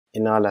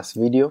In our last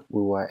video,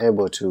 we were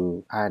able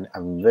to add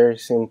a very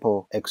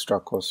simple extra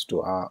cost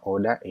to our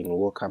order in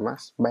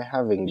WooCommerce by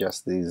having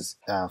just these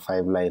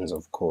 5 lines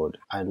of code,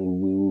 and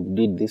we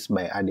did this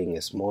by adding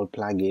a small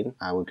plugin.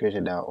 We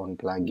created our own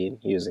plugin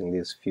using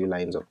these few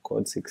lines of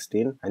code,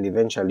 16, and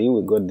eventually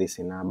we got this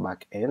in our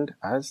back end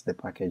as the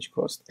package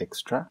cost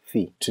extra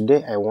fee.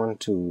 Today I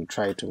want to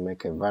try to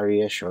make a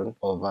variation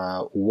of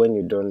when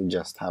you don't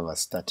just have a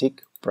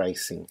static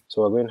pricing.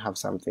 So we're going to have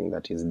something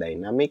that is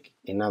dynamic.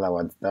 In other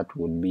words, that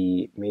would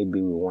be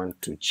maybe we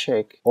want to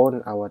check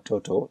on our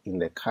total in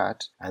the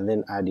cart and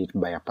then add it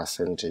by a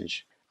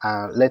percentage.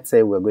 Let's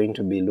say we're going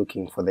to be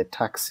looking for the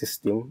tax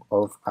system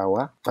of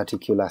our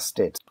particular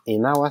state.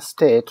 In our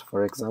state,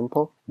 for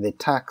example, the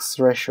tax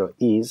ratio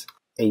is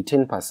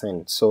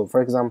 18%. So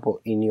for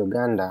example, in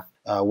Uganda,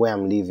 where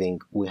I'm living,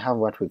 we have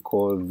what we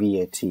call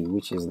VAT,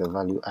 which is the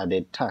value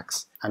added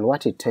tax, and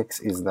what it takes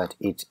is that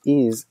it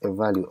is a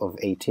value of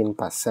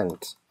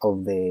 18%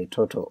 of the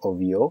total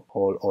of your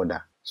whole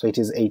order. So it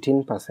is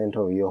 18%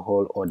 of your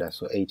whole order.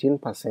 So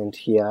 18%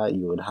 here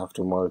you would have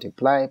to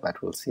multiply,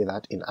 but we'll see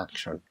that in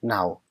action.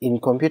 Now, in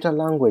computer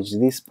language,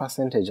 this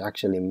percentage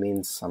actually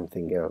means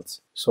something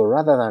else. So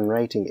rather than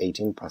writing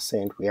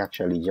 18%, we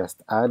actually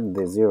just add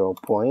the 0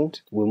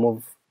 point, we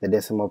move the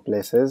decimal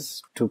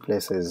places 2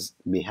 places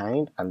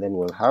behind, and then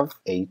we'll have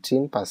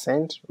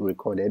 18%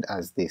 recorded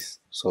as this.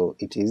 So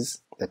it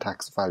is the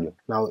tax value.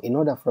 Now, in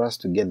order for us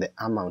to get the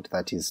amount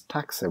that is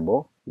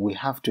taxable, we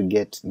have to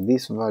get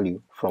this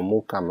value from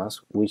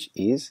WooCommerce, which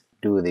is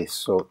do this.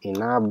 So in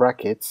our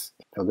brackets,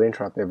 we're going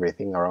to wrap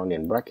everything around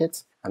in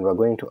brackets, and we're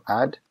going to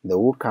add the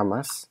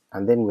WooCommerce,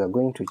 and then we're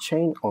going to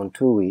chain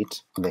onto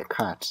it the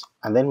cart,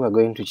 and then we're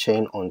going to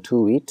chain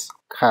onto it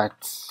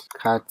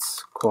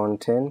cart's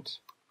content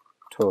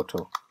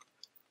total.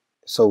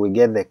 So we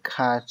get the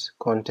cart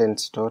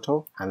contents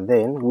total, and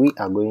then we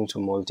are going to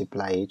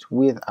multiply it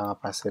with our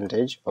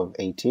percentage of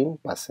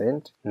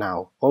 18%.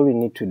 Now all we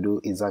need to do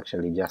is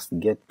actually just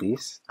get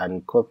this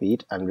and copy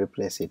it and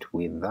replace it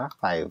with the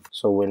 5.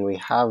 So when we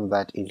have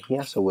that in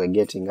here, so we're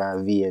getting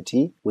our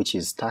VAT, which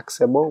is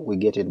taxable. We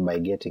get it by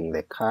getting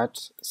the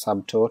cart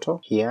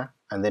subtotal here,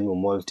 and then we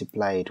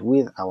multiply it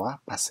with our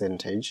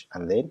percentage,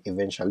 and then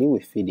eventually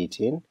we feed it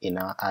in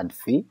our add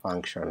fee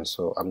function.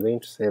 So I'm going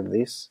to save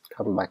this,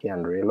 come back here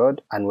and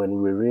reload, and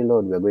when we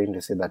reload we're going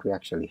to see that we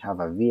actually have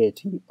a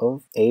VAT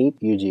of 8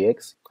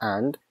 UGX,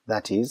 and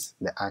that is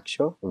the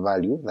actual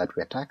value that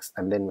we're taxed,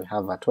 and then we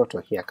have a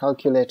total here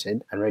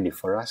calculated and ready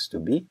for us to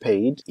be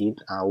paid in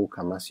our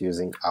WooCommerce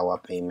using our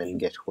payment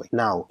gateway.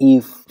 Now,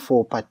 if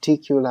for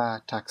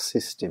particular tax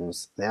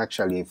systems they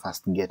actually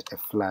first get a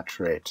flat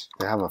rate,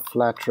 they have a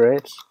flat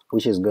rate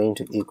which is going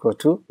to equal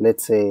to,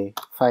 let's say,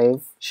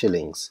 5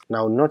 shillings.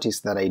 Now notice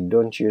that I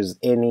don't use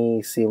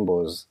any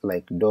symbols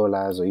like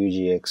dollars or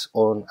UGX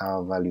on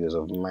our values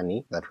of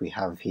money that we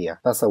have here.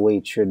 That's the way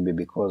it should be,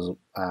 because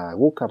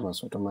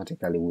WooCommerce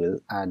automatically will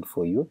add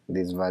for you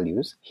these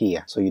values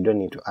here. So you don't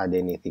need to add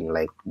anything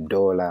like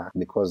dollar,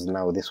 because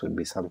now this would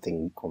be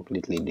something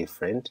completely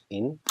different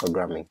in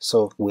programming.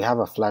 So we have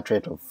a flat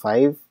rate of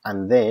 5,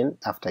 and then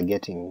after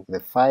getting the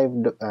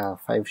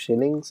 5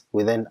 shillings,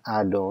 we then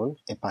add on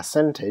a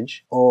percentage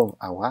of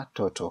our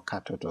total,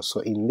 cart total.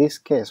 So in this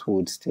case we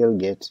would still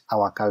get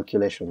our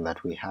calculation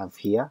that we have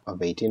here of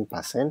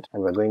 18%, and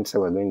we're going to say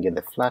we're going to get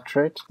the flat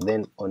rate,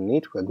 then on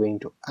it we're going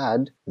to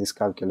add this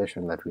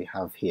calculation that we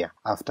have here.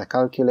 After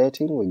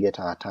calculating, we get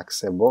our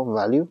taxable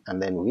value,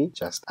 and then we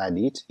just add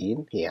it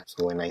in here.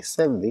 So when I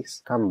save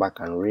this, come back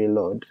and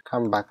reload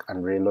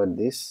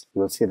this,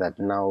 you'll see that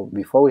now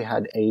before we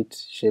had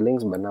 8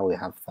 shillings, but now we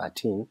have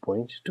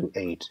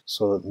 13.28.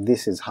 So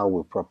this is how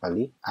we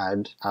properly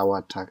add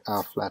our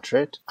flat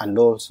rate, and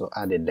also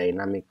add a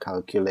dynamic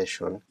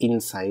calculation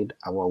inside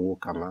our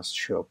WooCommerce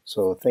shop.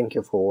 So thank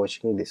you for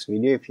watching this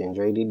video. If you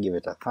enjoyed it, give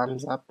it a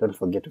thumbs up. Don't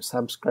forget to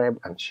subscribe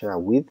and share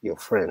with your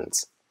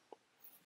friends.